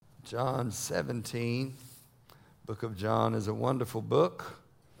John 17. Book of John is a wonderful book.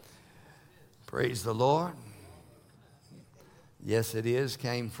 Praise the Lord. Yes, it is.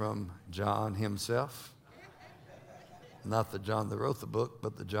 Came from John himself. Not the John that wrote the book,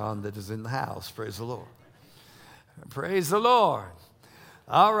 but the John that is in the house. Praise the Lord. Praise the Lord.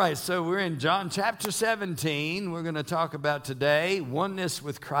 All right, so we're in John chapter 17. We're going to talk about today oneness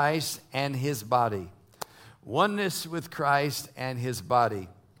with Christ and his body. Oneness with Christ and his body.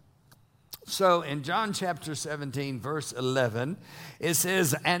 So in John chapter 17, verse 11, it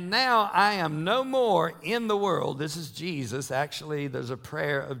says, "And now I am no more in the world." This is Jesus. Actually, there's a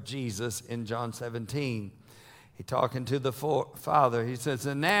prayer of Jesus in John 17. He's talking to the Father. He says,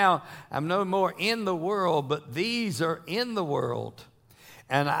 "And now I'm no more in the world, but these are in the world.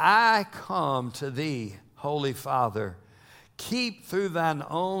 And I come to thee, Holy Father. Keep through thine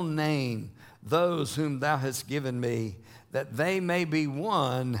own name those whom thou hast given me, that they may be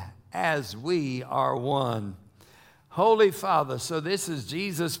one as we are one." Holy Father, so this is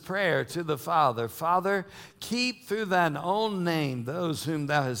Jesus' prayer to the Father. "Father, keep through thine own name those whom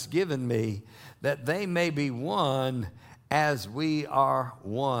thou hast given me, that they may be one as we are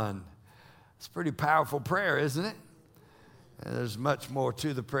one." It's a pretty powerful prayer, isn't it? And there's much more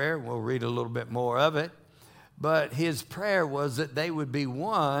to the prayer. We'll read a little bit more of it. But his prayer was that they would be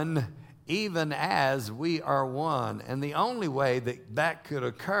one even as we are one. And the only way that that could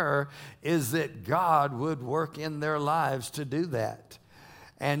occur is that God would work in their lives to do that.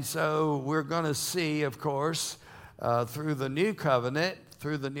 And so we're going to see, of course, through the New Covenant,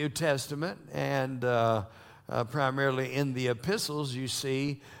 through the New Testament, and primarily in the epistles, you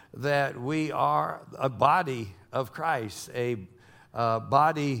see that we are a body of Christ, a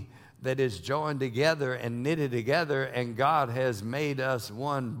body that is joined together and knitted together, and God has made us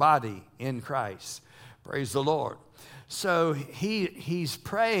one body in Christ. Praise the Lord. So he's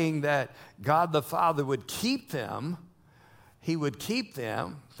praying that God the Father would keep them. He would keep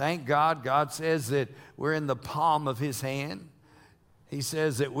them. Thank God. God says that we're in the palm of his hand. He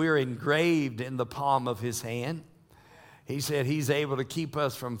says that we're engraved in the palm of his hand. He said he's able to keep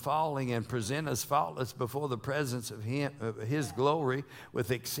us from falling and present us faultless before the presence of him, of his glory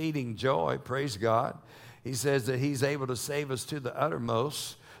with exceeding joy. Praise God. He says that he's able to save us to the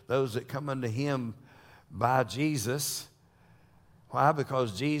uttermost, those that come unto him by Jesus. Why?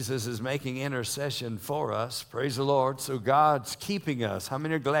 Because Jesus is making intercession for us. Praise the Lord. So God's keeping us. How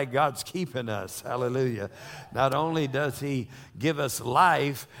many are glad God's keeping us? Hallelujah. Not only does he give us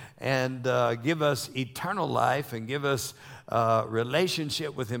life and give us eternal life and give us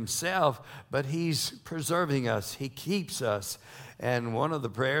relationship with himself, but he's preserving us. He keeps us. And one of the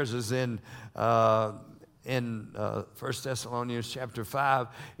prayers is in 1 Thessalonians chapter 5.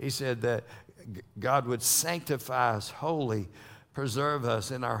 He said that God would sanctify us wholly, preserve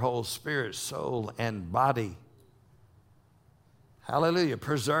us in our whole spirit, soul, and body. Hallelujah.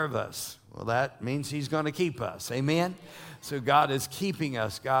 Preserve us. Well, that means he's going to keep us. Amen? So God is keeping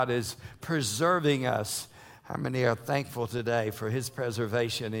us. God is preserving us. How many are thankful today for his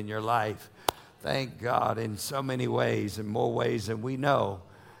preservation in your life? Thank God in so many ways, in more ways than we know,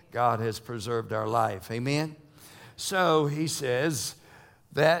 God has preserved our life. Amen? So he says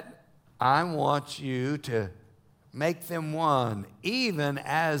that I want you to make them one, even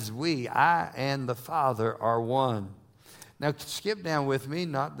as I and the Father are one. Now, skip down with me.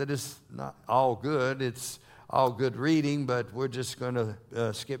 Not that it's not all good. It's all good reading, but we're just going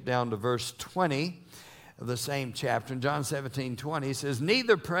to skip down to verse 20 of the same chapter. In John 17:20, he says,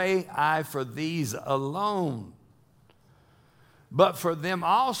 "Neither pray I for these alone, but for them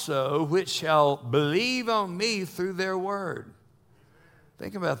also which shall believe on me through their word."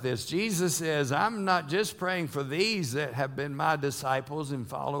 Think about this. Jesus says, I'm not just praying for these that have been my disciples and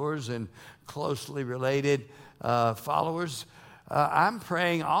followers and closely related followers. I'm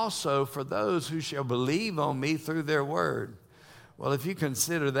praying also for those who shall believe on me through their word. Well, if you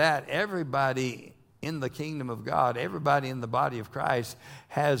consider that, everybody in the kingdom of God, everybody in the body of Christ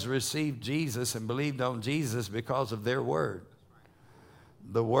has received Jesus and believed on Jesus because of their word.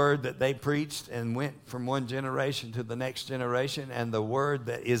 The word that they preached and went from one generation to the next generation, and the word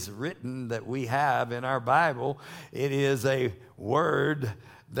that is written that we have in our Bible, it is a word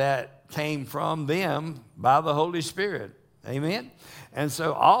that came from them by the Holy Spirit. Amen? And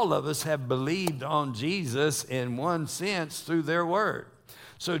so all of us have believed on Jesus in one sense through their word.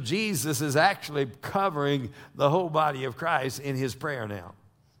 So Jesus is actually covering the whole body of Christ in his prayer now.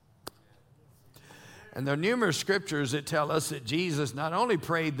 And there are numerous scriptures that tell us that Jesus not only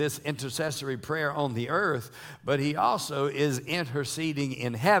prayed this intercessory prayer on the earth, but he also is interceding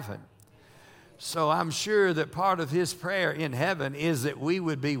in heaven. So I'm sure that part of his prayer in heaven is that we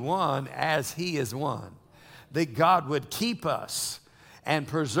would be one as he is one. That God would keep us and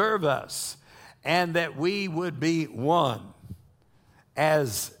preserve us, and that we would be one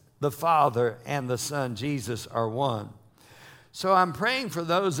as the Father and the Son, Jesus, are one. So I'm praying for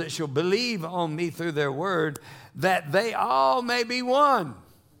those that shall believe on me through their word, that they all may be one.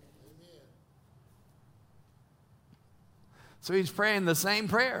 So he's praying the same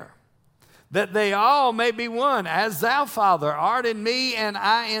prayer. That they all may be one, as thou, Father, art in me and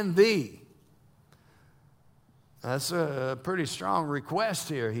I in thee. That's a pretty strong request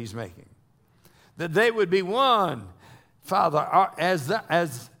here he's making. That they would be one, Father,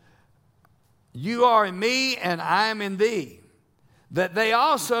 as you are in me and I am in thee. That they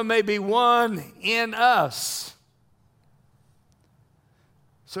also may be one in us.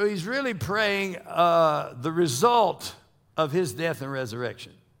 So he's really praying the result of his death and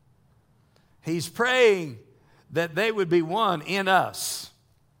resurrection. He's praying that they would be one in us.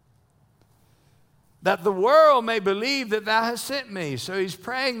 That the world may believe that thou hast sent me. So he's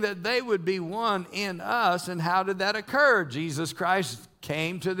praying that they would be one in us. And how did that occur? Jesus Christ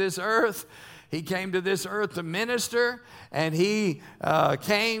came to this earth. He came to this earth to minister, and he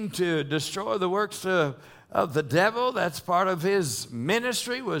came to destroy the works of the devil. That's part of his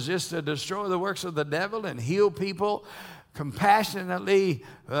ministry, was just to destroy the works of the devil and heal people, compassionately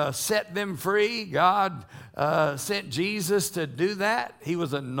set them free. God sent Jesus to do that. He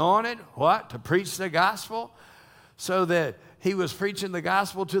was anointed, what? To preach the gospel, so that he was preaching the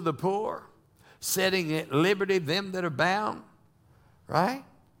gospel to the poor, setting at liberty them that are bound, right?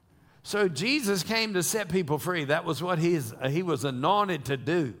 So Jesus came to set people free. That was what he was anointed to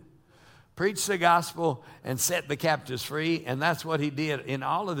do. Preach the gospel and set the captives free. And that's what he did in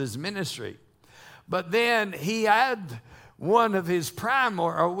all of his ministry. But then he had one of his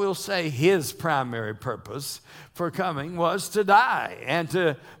primary, or we'll say his primary purpose for coming was to die and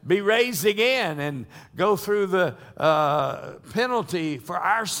to be raised again and go through the penalty for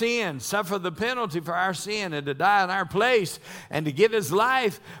our sin, suffer the penalty for our sin, and to die in our place and to give his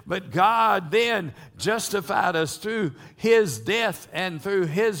life. But God then justified us through his death and through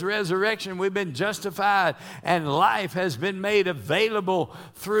his resurrection. We've been justified, and life has been made available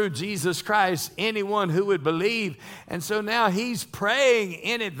through Jesus Christ, anyone who would believe. And so now he's praying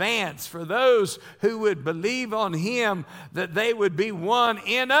in advance for those who would believe on him, that they would be one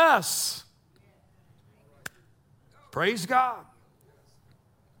in us. Praise God.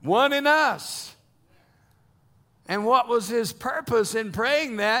 One in us. And what was his purpose in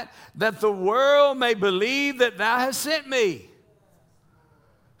praying that? That the world may believe that thou hast sent me.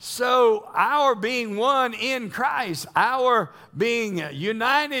 So our being one in Christ, our being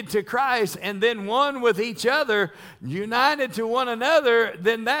united to Christ and then one with each other, united to one another,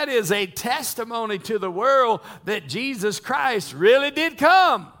 then that is a testimony to the world that Jesus Christ really did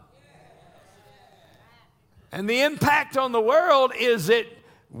come. And the impact on the world is that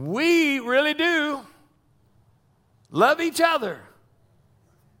we really do love each other.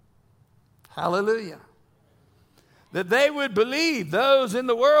 Hallelujah. That they would believe, those in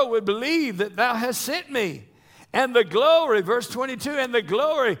the world would believe that thou hast sent me. And the glory, verse 22, and the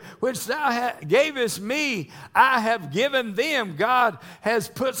glory which thou gavest me, I have given them. God has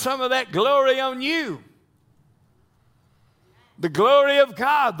put some of that glory on you. The glory of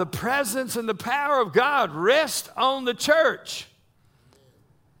God, the presence and the power of God rest on the church.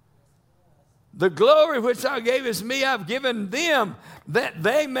 The glory which thou gavest me, I've given them, that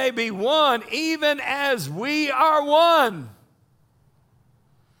they may be one, even as we are one.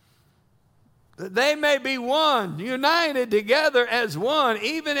 That they may be one, united together as one,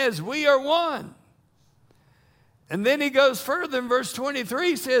 even as we are one. And then he goes further in verse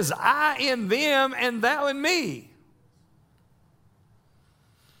 23, says, I in them and thou in me.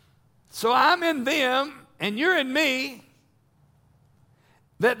 So I'm in them and you're in me,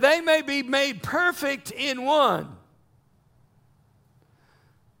 that they may be made perfect in one.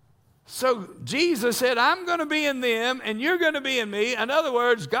 So Jesus said, I'm going to be in them and you're going to be in me. In other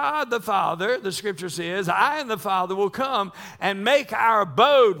words, God the Father, the scripture says, I and the Father will come and make our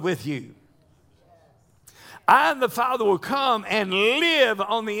abode with you. I and the Father will come and live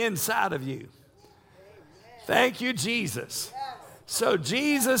on the inside of you. Thank you, Jesus. So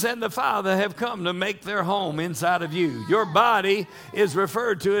Jesus and the Father have come to make their home inside of you. Your body is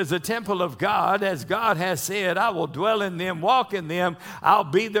referred to as a temple of God, as God has said, I will dwell in them, walk in them, I'll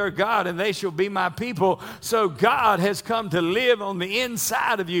be their God, and they shall be my people. So God has come to live on the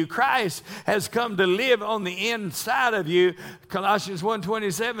inside of you. Christ has come to live on the inside of you. Colossians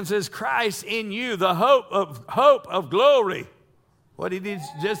 1:27 says, Christ in you, the hope of glory. What did he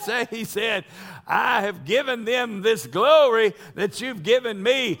just say? He said, I have given them this glory that you've given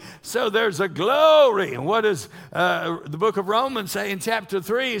me. So there's a glory. And what does the book of Romans say in chapter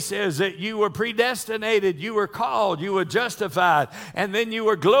 3? It says that you were predestinated, you were called, you were justified, and then you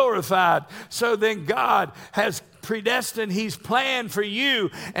were glorified. So then God has predestined, he's planned for you,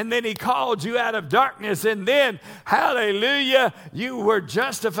 and then he called you out of darkness, and then, hallelujah, you were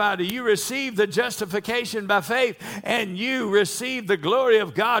justified. You received the justification by faith, and you received the glory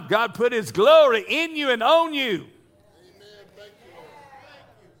of God. God put his glory in you and on you. Amen. Thank you, Lord.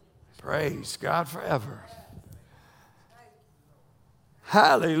 Praise God forever.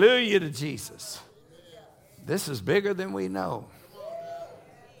 Hallelujah to Jesus. This is bigger than we know.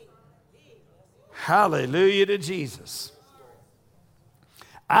 Hallelujah to Jesus.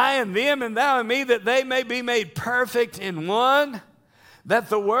 I and them and thou and me, that they may be made perfect in one, that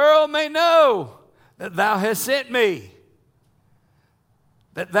the world may know that thou hast sent me.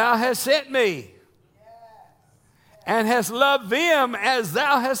 That thou hast sent me. And hast loved them as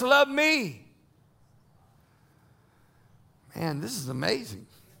thou hast loved me. Man, this is amazing.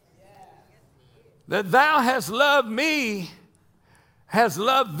 That thou hast loved me, has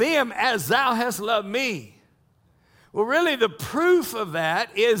loved them as thou hast loved me. Well, really, the proof of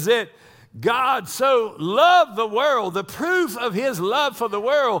that is that God so loved the world, the proof of his love for the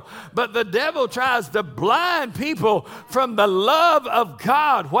world, but the devil tries to blind people from the love of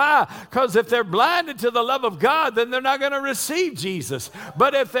God. Why? Because if they're blinded to the love of God, then they're not going to receive Jesus.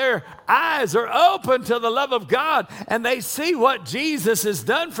 But if their eyes are open to the love of God and they see what Jesus has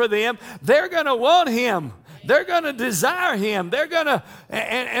done for them, they're going to want him. They're going to desire him. They're going to,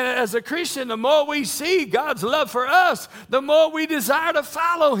 and as a Christian, the more we see God's love for us, the more we desire to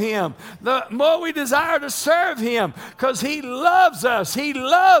follow him, the more we desire to serve him, because he loves us. He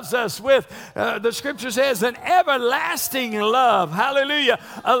loves us with, the scripture says, an everlasting love. Hallelujah.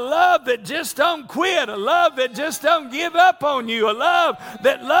 A love that just don't quit, a love that just don't give up on you, a love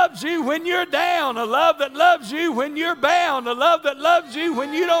that loves you when you're down, a love that loves you when you're bound, a love that loves you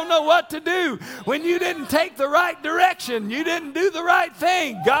when you don't know what to do, when you didn't take the right direction, you didn't do the right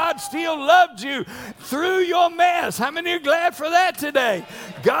thing. God still loved you through your mess. How many are glad for that today?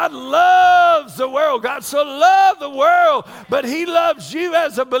 God loves the world. God so loved the world, but he loves you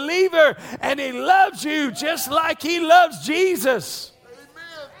as a believer, and he loves you just like he loves Jesus.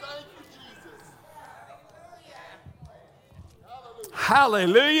 Amen. Thank you, Jesus.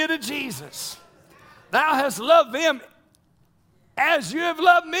 Hallelujah to Jesus. Thou hast loved them as you have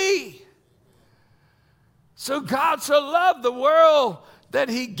loved me. So God so loved the world that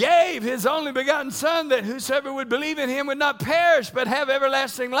he gave his only begotten Son, that whosoever would believe in him would not perish but have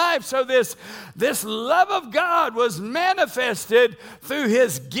everlasting life. So this love of God was manifested through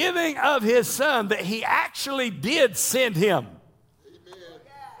his giving of his Son, that he actually did send him.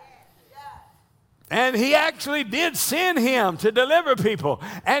 And he actually did send him to deliver people.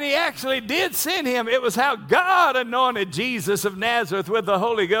 And he actually did send him. It was how God anointed Jesus of Nazareth with the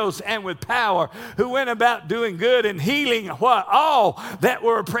Holy Ghost and with power, who went about doing good and healing what? All that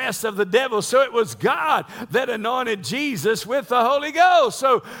were oppressed of the devil. So it was God that anointed Jesus with the Holy Ghost.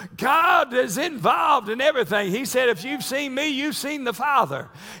 So God is involved in everything. He said, if you've seen me, you've seen the Father.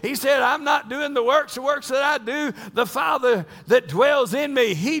 He said, I'm not doing the works that I do. The Father that dwells in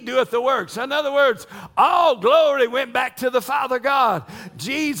me, he doeth the works. In other words, all glory went back to the Father God.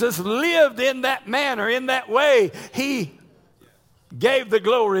 Jesus lived in that manner, in that way. He gave the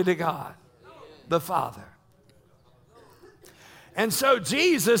glory to God, the Father. And so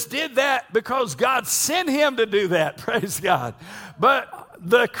Jesus did that because God sent him to do that. Praise God. But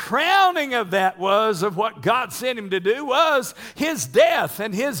the crowning of that of what God sent him to do was his death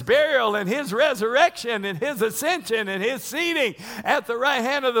and his burial and his resurrection and his ascension and his seating at the right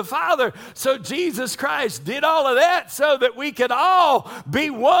hand of the Father. So Jesus Christ did all of that so that we could all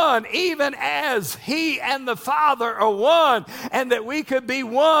be one, even as he and the Father are one, and that we could be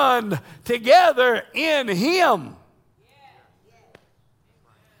one together in him.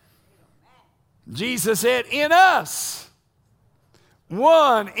 Jesus said, in us.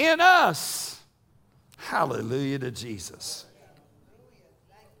 One in us. Hallelujah to Jesus.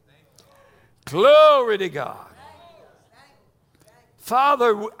 Glory to God.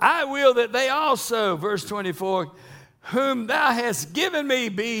 Father, I will that they also, verse 24, whom thou hast given me,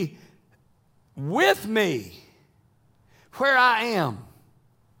 be with me where I am.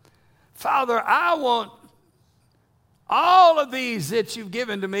 Father, I want all of these that you've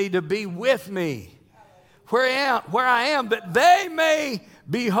given to me to be with me where I am, that they may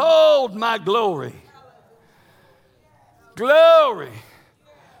behold my glory. Glory.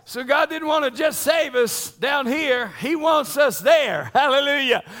 So God didn't want to just save us down here. He wants us there.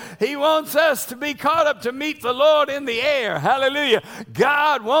 Hallelujah. He wants us to be caught up to meet the Lord in the air. Hallelujah.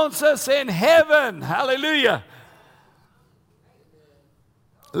 God wants us in heaven. Hallelujah.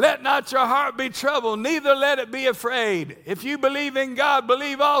 Let not your heart be troubled, neither let it be afraid. If you believe in God,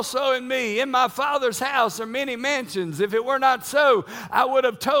 believe also in me. In my Father's house are many mansions. If it were not so, I would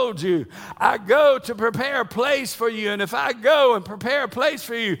have told you. I go to prepare a place for you. And if I go and prepare a place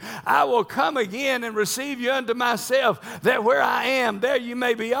for you, I will come again and receive you unto myself, that where I am, there you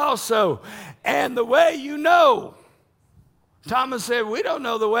may be also. And the way you know. Thomas said, we don't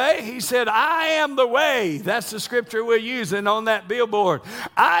know the way. He said, I am the way. That's the scripture we're using on that billboard.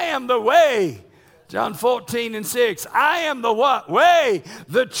 I am the way. John 14:6. I am the what? Way,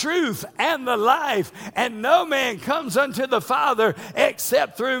 the truth, and the life. And no man comes unto the Father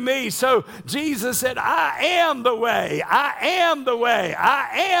except through me. So Jesus said, I am the way. I am the way.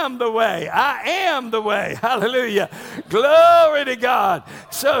 I am the way. I am the way. Hallelujah. Glory to God.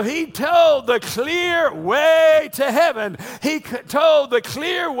 So he told the clear way to heaven. He told the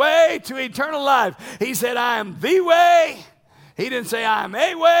clear way to eternal life. He said, I am the way. He didn't say, I am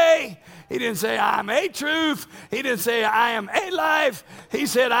a way. He didn't say, I am a truth. He didn't say, I am a life. He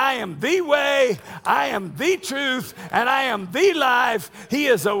said, I am the way, I am the truth, and I am the life. He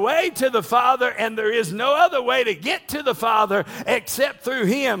is a way to the Father, and there is no other way to get to the Father except through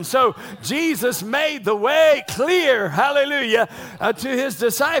him. So Jesus made the way clear, hallelujah, to his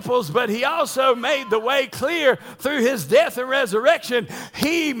disciples, but he also made the way clear through his death and resurrection.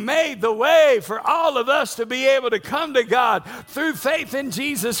 He made the way for all of us to be able to come to God through faith in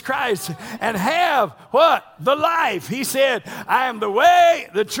Jesus Christ and have what? The life. He said, I am the way,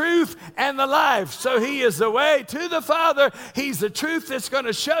 the truth, and the life. So he is the way to the Father. He's the truth that's going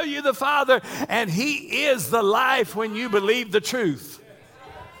to show you the Father. And he is the life when you believe the truth.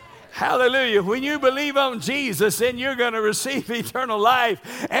 Hallelujah. When you believe on Jesus, then you're going to receive eternal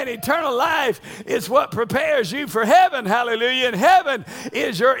life. And eternal life is what prepares you for heaven. Hallelujah. And heaven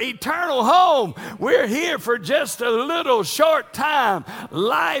is your eternal home. We're here for just a little short time.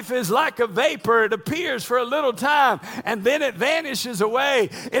 Life is like a vapor. It appears for a little time and then it vanishes away.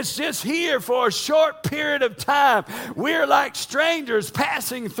 It's just here for a short period of time. We're like strangers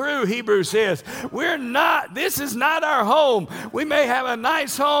passing through, Hebrews says. This is not our home. We may have a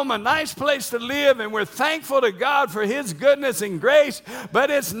nice home, a nice place to live, and we're thankful to God for his goodness and grace, but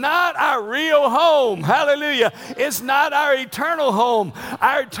it's not our real home. Hallelujah. It's not our eternal home.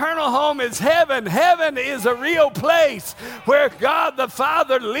 Our eternal home is heaven. Heaven is a real place where God the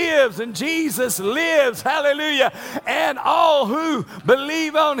Father lives and Jesus lives. Hallelujah. And all who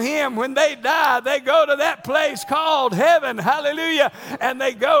believe on him, when they die, they go to that place called heaven. Hallelujah. And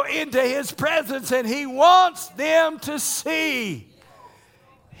they go into his presence, and he wants them to see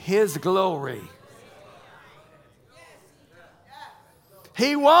his glory.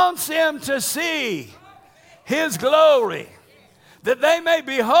 He wants them to see his glory, that they may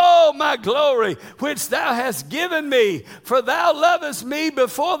behold my glory, which thou hast given me. For thou lovest me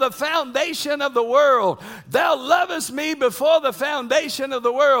before the foundation of the world. Thou lovest me before the foundation of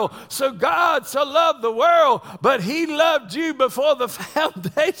the world. So God so loved the world, but he loved you before the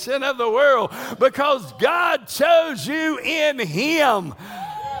foundation of the world, because God chose you in him.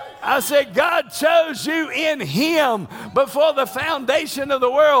 I said, God chose you in him before the foundation of the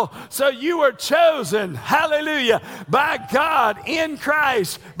world. So you were chosen, hallelujah, by God in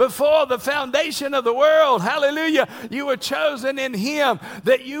Christ before the foundation of the world. Hallelujah. You were chosen in him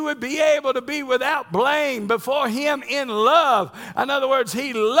that you would be able to be without blame before him in love. In other words,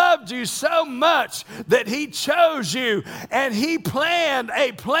 he loved you so much that he chose you, and he planned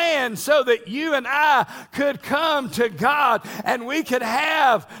a plan so that you and I could come to God, and we could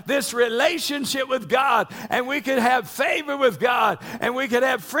have this relationship with God, and we could have favor with God, and we could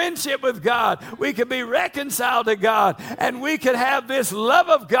have friendship with God. We could be reconciled to God, and we could have this love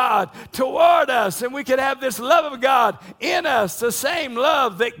of God toward us, and we could have this love of God in us, the same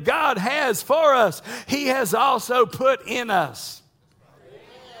love that God has for us. He has also put in us.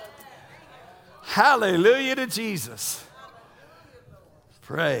 Hallelujah to Jesus.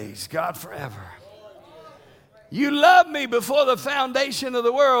 Praise God forever. You loved me before the foundation of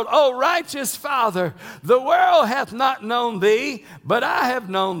the world. O righteous Father, the world hath not known thee, but I have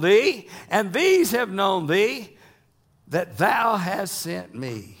known thee, and these have known thee, that thou hast sent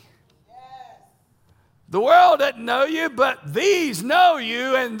me. The world doesn't know you, but these know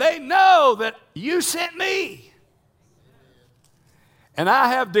you, and they know that you sent me. And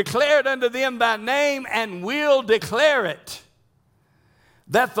I have declared unto them thy name, and will declare it,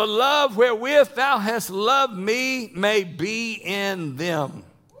 that the love wherewith thou hast loved me may be in them,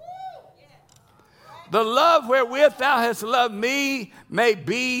 The love wherewith thou hast loved me may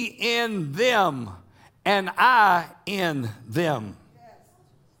be in them, and I in them.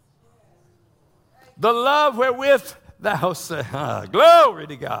 The love wherewith thou hast, glory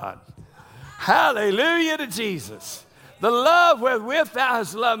to God. Hallelujah to Jesus. The love wherewith thou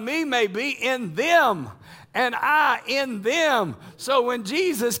hast loved me may be in them, and I in them. So when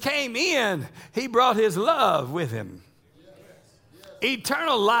Jesus came in, he brought his love with him.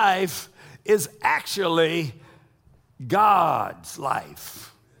 Eternal life is actually God's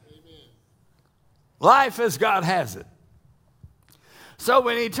life. Life as God has it. So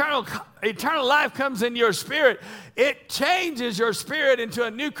when eternal life comes in your spirit, it changes your spirit into a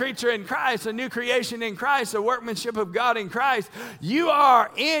new creature in Christ, a new creation in Christ, a workmanship of God in Christ. You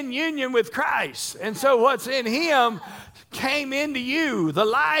are in union with Christ. And so what's in him came into you. The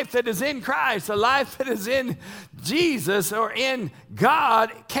life that is in Christ, the life that is in Jesus or in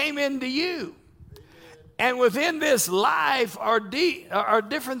God came into you. And within this life are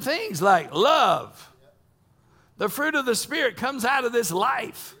different things like love. The fruit of the Spirit comes out of this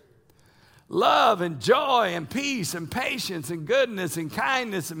life. Love and joy and peace and patience and goodness and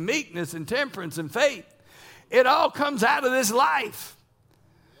kindness and meekness and temperance and faith. It all comes out of this life,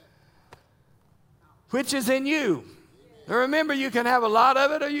 which is in you. Now remember, you can have a lot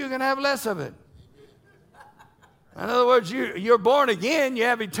of it or you can have less of it. In other words, you're born again, you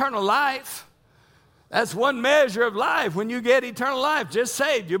have eternal life. That's one measure of life. When you get eternal life, just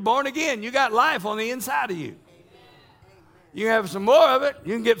saved, you're born again. You got life on the inside of you. You can have some more of it.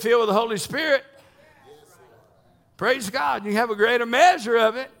 You can get filled with the Holy Spirit. Praise God. You can have a greater measure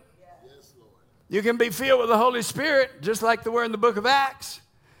of it. You can be filled with the Holy Spirit, just like the word in the book of Acts.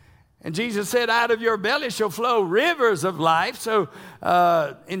 And Jesus said, out of your belly shall flow rivers of life. So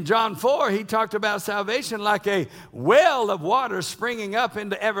in John 4, he talked about salvation like a well of water springing up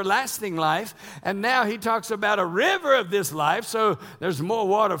into everlasting life. And now he talks about a river of this life. So there's more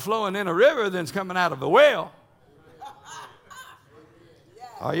water flowing in a river than's coming out of a well.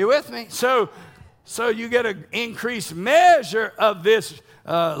 Are you with me? So you get an increased measure of this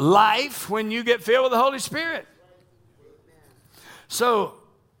life when you get filled with the Holy Spirit. So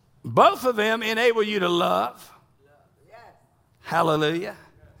both of them enable you to love. Hallelujah.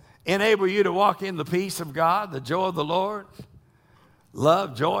 Enable you to walk in the peace of God, the joy of the Lord.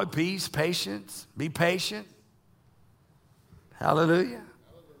 Love, joy, peace, patience. Be patient. Hallelujah.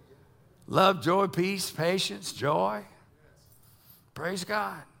 Love, joy, peace, patience, joy. Praise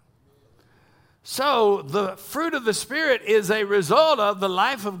God. So the fruit of the Spirit is a result of the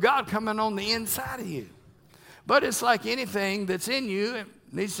life of God coming on the inside of you. But it's like anything that's in you, it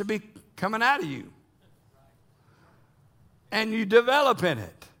needs to be coming out of you. And you develop in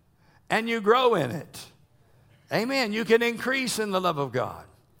it. And you grow in it. Amen. You can increase in the love of God.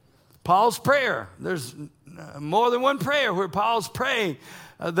 Paul's prayer, there's more than one prayer where Paul's praying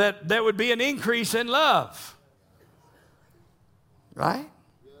that there would be an increase in love. Right?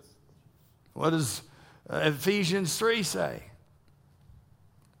 Yes. What does Ephesians 3 say?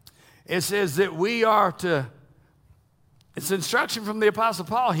 It says that we are to, it's instruction from the Apostle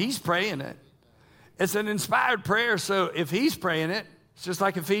Paul. He's praying it. It's an inspired prayer, so if he's praying it, it's just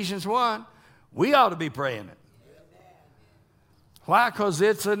like Ephesians 1, we ought to be praying it. Why? Because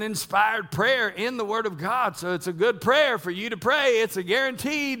it's an inspired prayer in the Word of God, so it's a good prayer for you to pray. It's a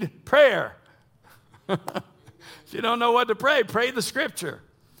guaranteed prayer. If you don't know what to pray, pray the Scripture.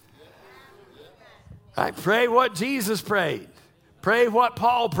 Right? Pray what Jesus prayed. Pray what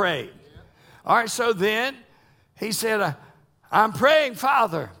Paul prayed. All right, so then he said, I'm praying,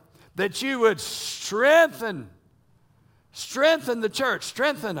 Father, that you would strengthen the church,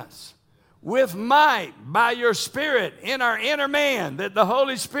 strengthen us with might by your Spirit in our inner man, that the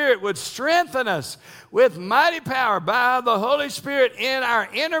Holy Spirit would strengthen us with mighty power by the Holy Spirit in our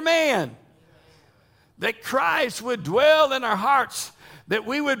inner man. That Christ would dwell in our hearts, that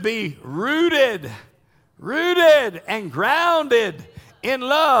we would be rooted and grounded in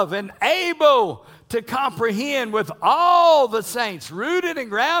love and able to comprehend with all the saints, rooted and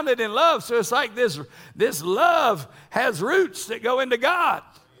grounded in love. So it's like this love has roots that go into God.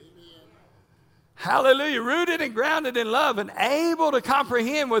 Amen. Hallelujah. Rooted and grounded in love and able to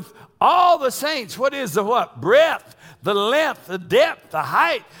comprehend with all the saints. What is the what? Breadth, the length, the depth, the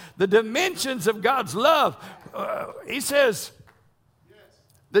height, the dimensions of God's love. He says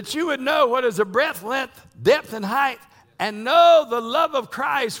that you would know what is the breadth, length, depth, and height, and know the love of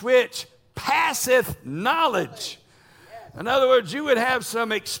Christ which passeth knowledge. In other words, you would have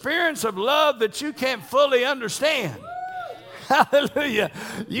some experience of love that you can't fully understand. Hallelujah.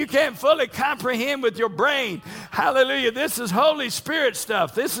 You can't fully comprehend with your brain Hallelujah. This is Holy Spirit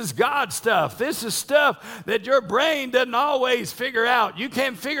stuff. This is God stuff. This is stuff that your brain doesn't always figure out. You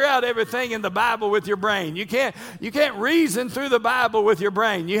can't figure out everything in the Bible with your brain. You can't reason through the Bible with your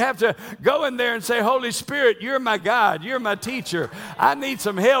brain. You have to go in there and say, Holy Spirit, you're my God. You're my teacher. I need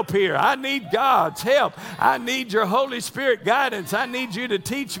some help here. I need God's help. I need your Holy Spirit guidance. I need you to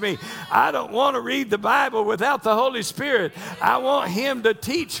teach me. I don't want to read the Bible without the Holy Spirit. I want him to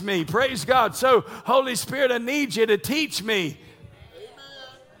teach me. Praise God. So, Holy Spirit, I need you to teach me.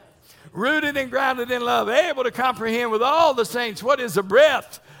 Rooted and grounded in love, able to comprehend with all the saints what is the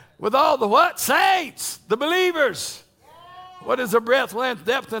breadth, with all the what? Saints, the believers. What is the breadth, length,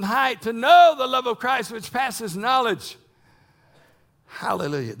 depth, and height? To know the love of Christ which passes knowledge.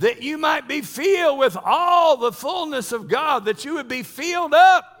 Hallelujah. That you might be filled with all the fullness of God, that you would be filled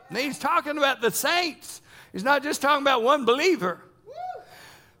up. And he's talking about the saints. He's not just talking about one believer.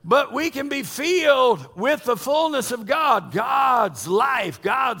 But we can be filled with the fullness of God, God's life,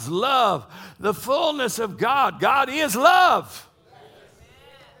 God's love, the fullness of God. God is love.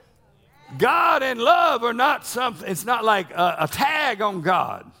 God and love are not something, it's not like a tag on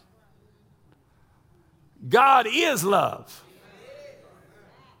God. God is love.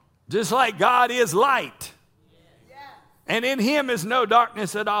 Just like God is light. And in him is no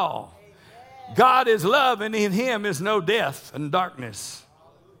darkness at all. God is love, and in him is no death and darkness.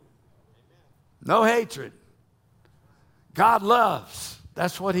 No hatred. God loves.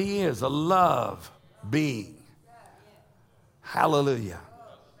 That's what he is, a love being. Hallelujah.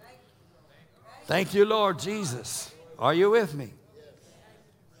 Thank you, Lord Jesus. Are you with me?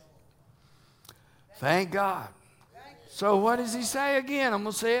 Thank God. So what does he say again? I'm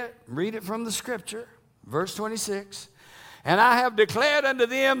going to say it. Read it from the scripture. Verse 26. And I have declared unto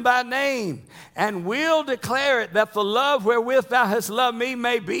them thy name, and will declare it, that the love wherewith thou hast loved me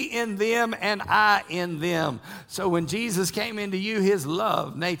may be in them, and I in them. So when Jesus came into you, his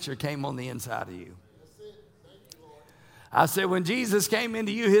love nature came on the inside of you. I said, when Jesus came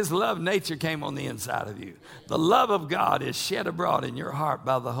into you, his love nature came on the inside of you. The love of God is shed abroad in your heart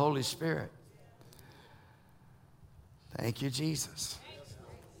by the Holy Spirit. Thank you, Jesus.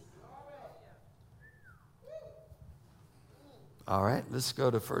 All right, let's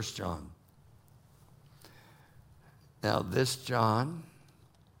go to 1 John. Now, this John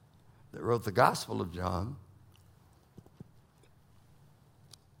that wrote the Gospel of John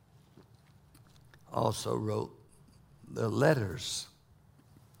also wrote the letters,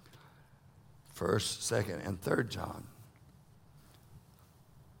 1st, 2nd, and 3rd John.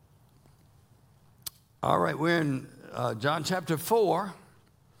 All right, we're in John chapter 4,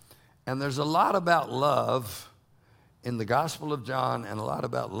 and there's a lot about love in the Gospel of John and a lot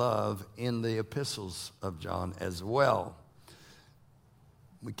about love in the epistles of John as well.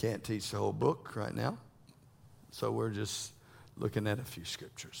 We can't teach the whole book right now, so we're just looking at a few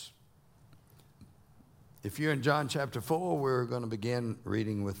scriptures. If you're in John chapter 4, we're going to begin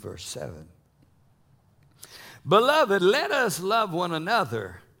reading with verse 7. Beloved, let us love one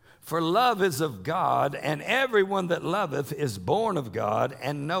another, for love is of God, and everyone that loveth is born of God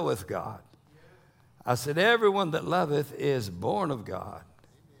and knoweth God. I said, everyone that loveth is born of God.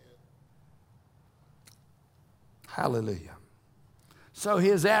 Hallelujah. So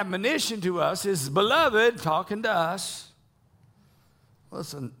his admonition to us is, beloved, talking to us. Well,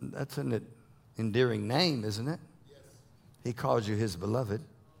 that's an endearing name, isn't it? Yes. He calls you his beloved.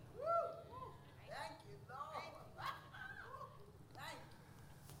 Thank you, Lord.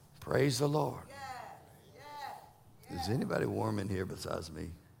 Praise the Lord. Is anybody warm in here besides me?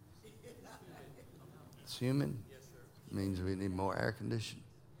 It's human. Yes, sir. Means we need more air conditioning.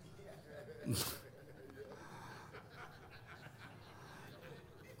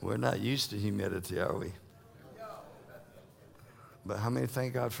 We're not used to humidity, are we? But how many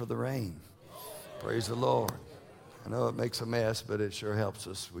thank God for the rain? Praise the Lord. I know it makes a mess, but it sure helps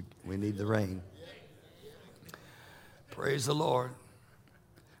us. We need the rain. Praise the Lord.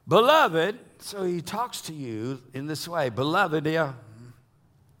 Beloved, so he talks to you in this way. Beloved,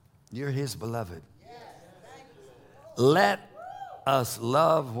 you're his beloved. Let us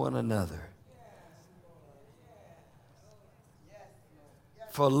love one another.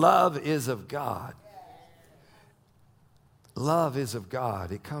 For love is of God. Love is of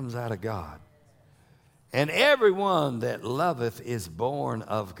God. It comes out of God. And everyone that loveth is born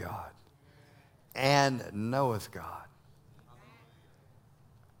of God and knoweth God.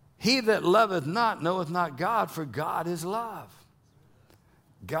 He that loveth not knoweth not God, for God is love.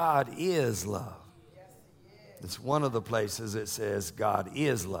 God is love. It's one of the places it says God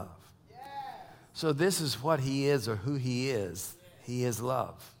is love. So this is what he is or who he is. He is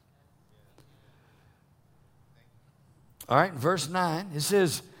love. All right, verse 9, it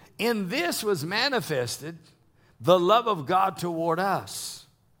says, in this was manifested the love of God toward us,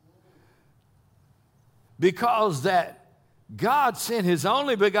 because that God sent his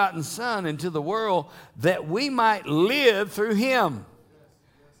only begotten Son into the world that we might live through him.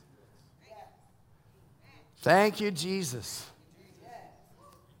 Thank you, Jesus.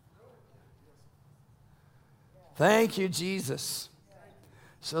 Thank you, Jesus.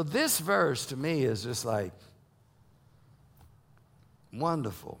 So this verse to me is just like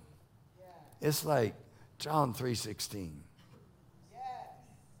wonderful. It's like John 3:16.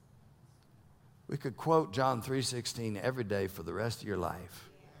 We could quote John 3:16 every day for the rest of your life.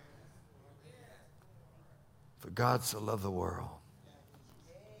 For God so loved the world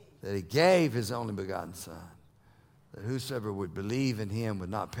that he gave his only begotten Son, that whosoever would believe in him would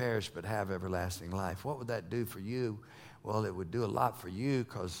not perish but have everlasting life. What would that do for you? Well, it would do a lot for you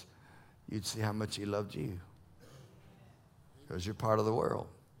because you'd see how much he loved you, because you're part of the world.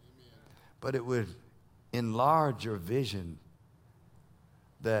 But it would enlarge your vision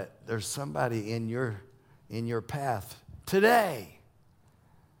that there's somebody in your path today.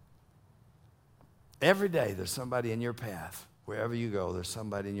 Every day there's somebody in your path. Wherever you go, there's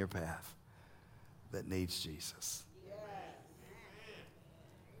somebody in your path that needs Jesus.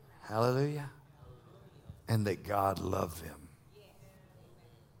 Hallelujah. And that God loved them.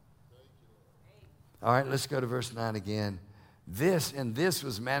 All right, let's go to verse 9 again. This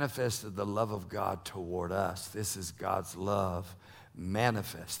was manifested the love of God toward us. This is God's love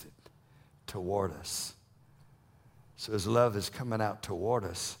manifested toward us. So his love is coming out toward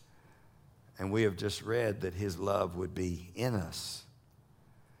us. And we have just read that his love would be in us.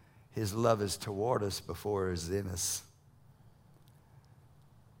 His love is toward us before it is in us.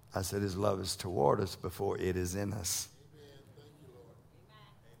 I said his love is toward us before it is in us. Amen. Thank you, Lord. Amen.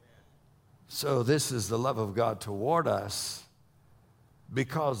 So this is the love of God toward us,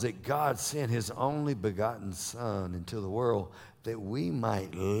 because that God sent his only begotten Son into the world that we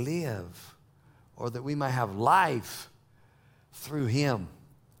might live, or that we might have life through him.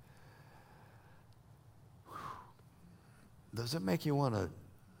 Does it make you want to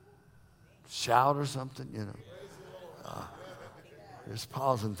shout or something? You know, just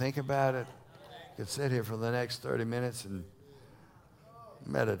pause and think about it. You could sit here for the next 30 minutes and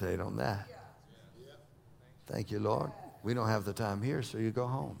meditate on that. Thank you, Lord. We don't have the time here, so you go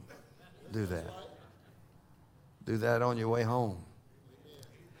home. Do that. Do that on your way home.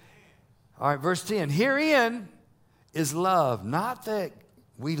 All right, verse 10. Herein is love, not that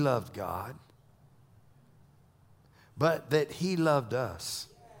we loved God, but that he loved us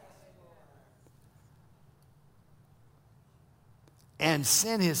and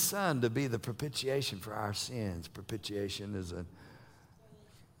sent his Son to be the propitiation for our sins. Propitiation is a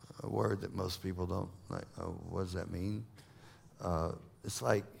word that most people don't like. Oh, what does that mean? It's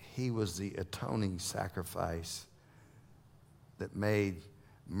like he was the atoning sacrifice that made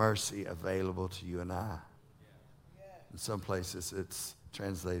mercy available to you and I. In some places it's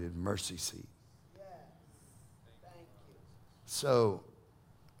translated mercy seat. So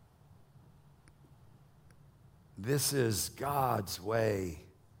this is God's way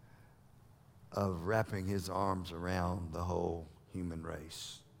of wrapping his arms around the whole human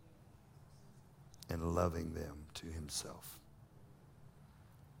race and loving them to himself.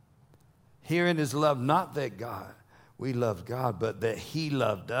 Herein is love, not that we loved God, but that he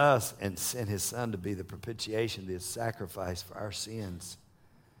loved us and sent his Son to be the propitiation, the sacrifice for our sins.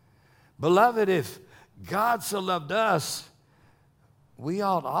 Beloved, if God so loved us, we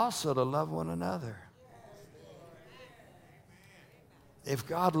ought also to love one another. If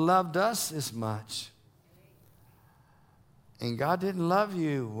God loved us this much, and God didn't love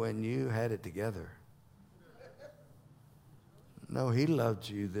you when you had it together. No, he loved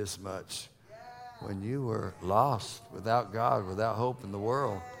you this much when you were lost, without God, without hope in the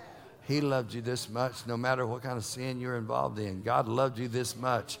world. He loved you this much no matter what kind of sin you're involved in. God loved you this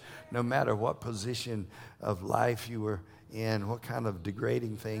much no matter what position of life you were in, what kind of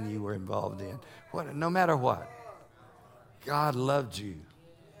degrading thing you were involved in. No matter what, God loved you.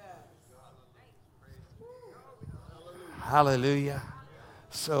 Hallelujah.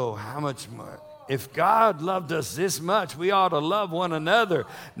 So how much more? If God loved us this much, we ought to love one another.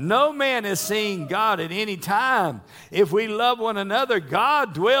 No man has seen God at any time. If we love one another,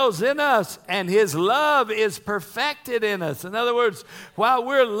 God dwells in us, and his love is perfected in us. In other words, while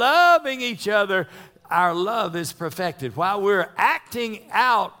we're loving each other, our love is perfected. While we're acting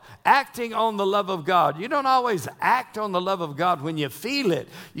out acting on the love of God. You don't always act on the love of God when you feel it.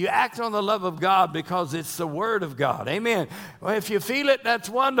 You act on the love of God because it's the Word of God. Amen. Well, if you feel it, that's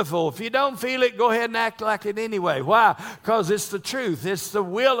wonderful. If you don't feel it, go ahead and act like it anyway. Why? Because it's the truth. It's the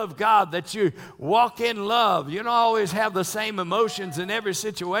will of God that you walk in love. You don't always have the same emotions in every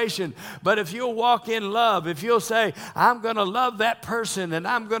situation, but if you'll walk in love, if you'll say, I'm going to love that person and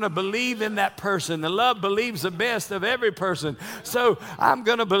I'm going to believe in that person. And love believes the best of every person. So I'm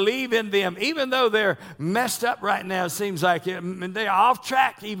going to believe in them, even though they're messed up right now, it seems like it, and they're off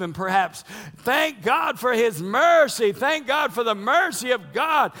track even perhaps. Thank God for His mercy. Thank God for the mercy of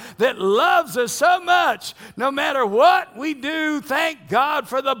God that loves us so much. No matter what we do, thank God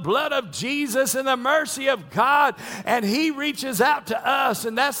for the blood of Jesus and the mercy of God. And He reaches out to us,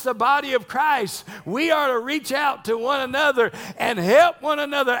 and that's the body of Christ. We are to reach out to one another and help one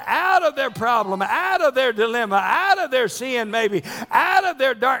another out of their problem, out of their dilemma, out of their sin maybe, out of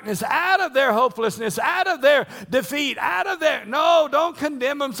their darkness, out of their hopelessness, out of their defeat, out of their... No, don't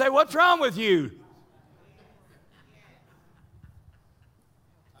condemn them. Say, what's wrong with you?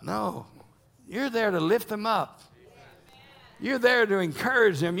 No, you're there to lift them up. You're there to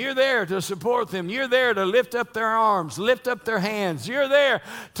encourage them. You're there to support them. You're there to lift up their arms, lift up their hands. You're there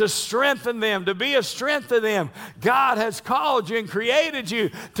to strengthen them, to be a strength to them. God has called you and created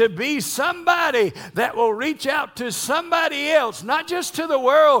you to be somebody that will reach out to somebody else, not just to the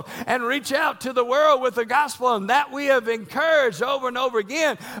world, and reach out to the world with the gospel. And that we have encouraged over and over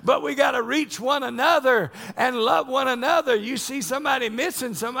again. But we got to reach one another and love one another. You see somebody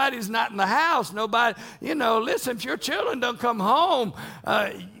missing, somebody's not in the house, nobody, listen, if your children don't come home,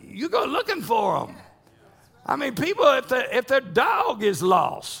 you go looking for them. I mean, people, if their dog is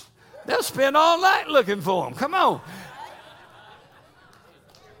lost, they'll spend all night looking for them. Come on.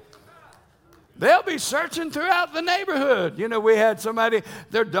 They'll be searching throughout the neighborhood. We had somebody,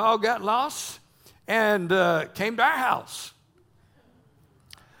 their dog got lost and came to our house.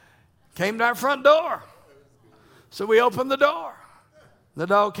 Came to our front door. So we opened the door. The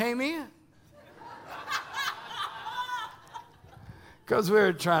dog came in. Because we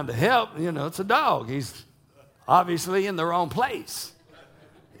were trying to help, it's a dog. He's obviously in the wrong place.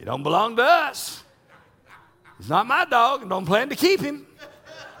 He don't belong to us. He's not my dog and don't plan to keep him.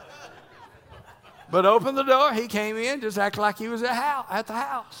 But opened the door, he came in, just acted like he was at the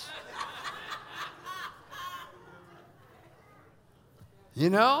house.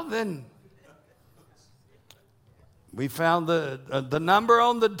 Then we found the number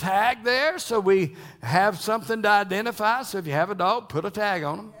on the tag there, so we have something to identify. So if you have a dog, put a tag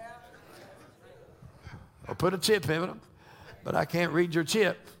on them. Or put a chip in them. But I can't read your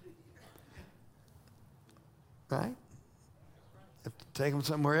chip. Right? Have to take them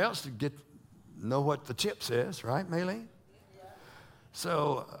somewhere else to know what the chip says, right, Maylene?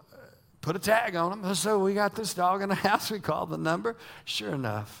 So put a tag on them. So we got this dog in the house. We called the number. Sure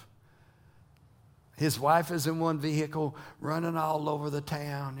enough, his wife is in one vehicle running all over the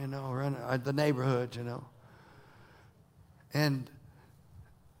town, running the neighborhood, And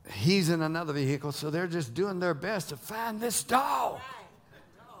he's in another vehicle, so they're just doing their best to find this dog.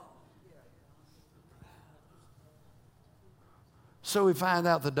 So we find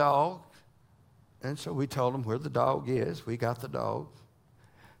out the dog, and so we told them where the dog is. We got the dog.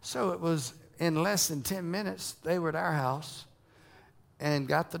 So it was in less than 10 minutes, they were at our house and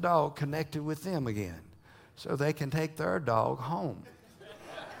got the dog connected with them again so they can take their dog home.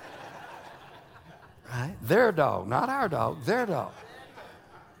 Right? Their dog, not our dog, their dog.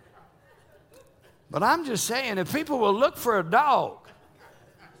 But I'm just saying, if people will look for a dog,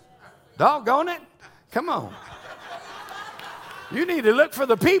 doggone it, come on. You need to look for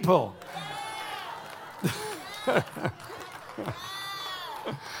the people.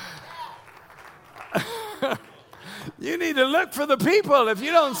 You need to look for the people. If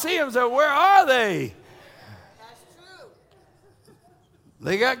you don't see them, so where are they? That's true.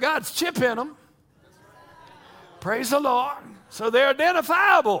 They got God's chip in them. Praise the Lord. So they're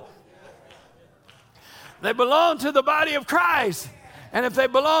identifiable. They belong to the body of Christ. And if they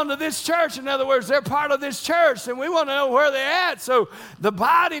belong to this church, in other words, they're part of this church, then we want to know where they're at. So the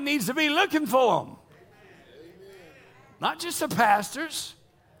body needs to be looking for them. Not just the pastors.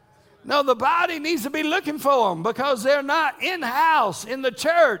 No, the body needs to be looking for them because they're not in-house in the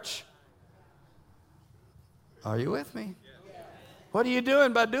church. Are you with me? What are you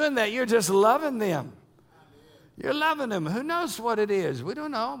doing by doing that? You're just loving them. You're loving them. Who knows what it is? We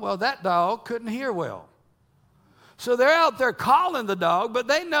don't know. Well, that dog couldn't hear well. So they're out there calling the dog, but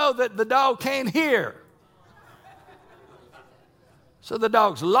they know that the dog can't hear. So the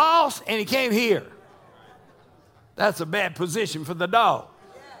dog's lost and he can't hear. That's a bad position for the dog.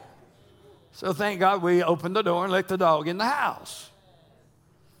 So thank God we opened the door and let the dog in the house.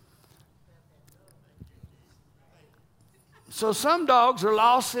 So some dogs are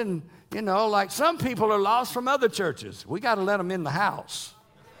lost in, like some people are lost from other churches. We got to let them in the house.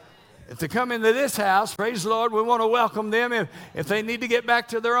 If they come into this house, praise the Lord, we want to welcome them. If they need to get back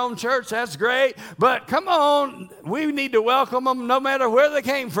to their own church, that's great. But come on, we need to welcome them no matter where they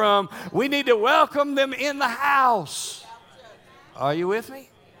came from. We need to welcome them in the house. Are you with me?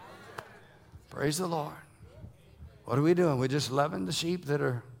 Praise the Lord. What are we doing? We're just loving the sheep that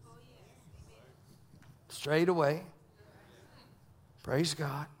are strayed away. Praise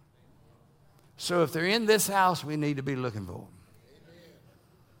God. So if they're in this house, we need to be looking for them.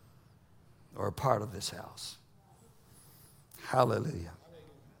 Or a part of this house. Hallelujah.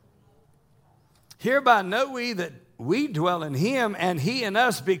 Hereby know we that we dwell in him and he in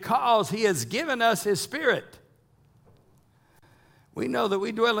us because he has given us his Spirit. We know that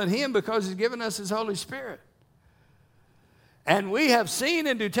we dwell in him because he's given us his Holy Spirit. And we have seen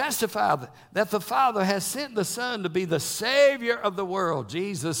and do testify that the Father has sent the Son to be the Savior of the world.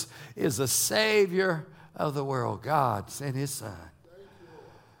 Jesus is the Savior of the world. God sent his Son.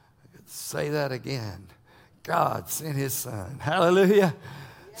 Say that again. God sent his Son. Hallelujah.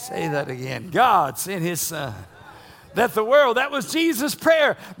 Say that again. God sent his Son. That the world, that was Jesus'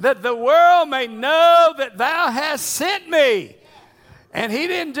 prayer, that the world may know that thou hast sent me. And he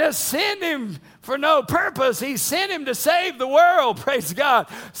didn't just send him for no purpose. He sent him to save the world. Praise God.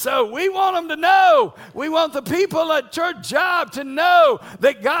 So we want them to know. We want the people at church job to know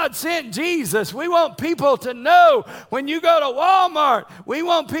that God sent Jesus. We want people to know when you go to Walmart. We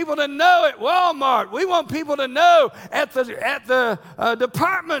want people to know at Walmart. We want people to know at the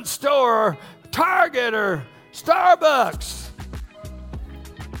department store or Target or Starbucks.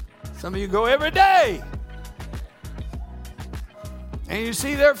 Some of you go every day. And you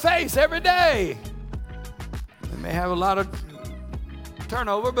see their face every day. They may have a lot of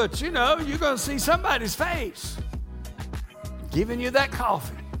turnover, but you're going to see somebody's face giving you that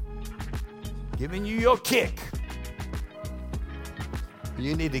coffee, giving you your kick.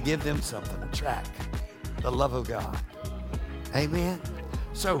 You need to give them something, a track, the love of God. Amen.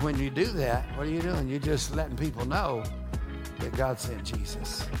 So when you do that, what are you doing? You're just letting people know that God sent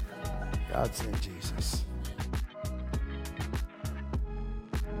Jesus. God sent Jesus.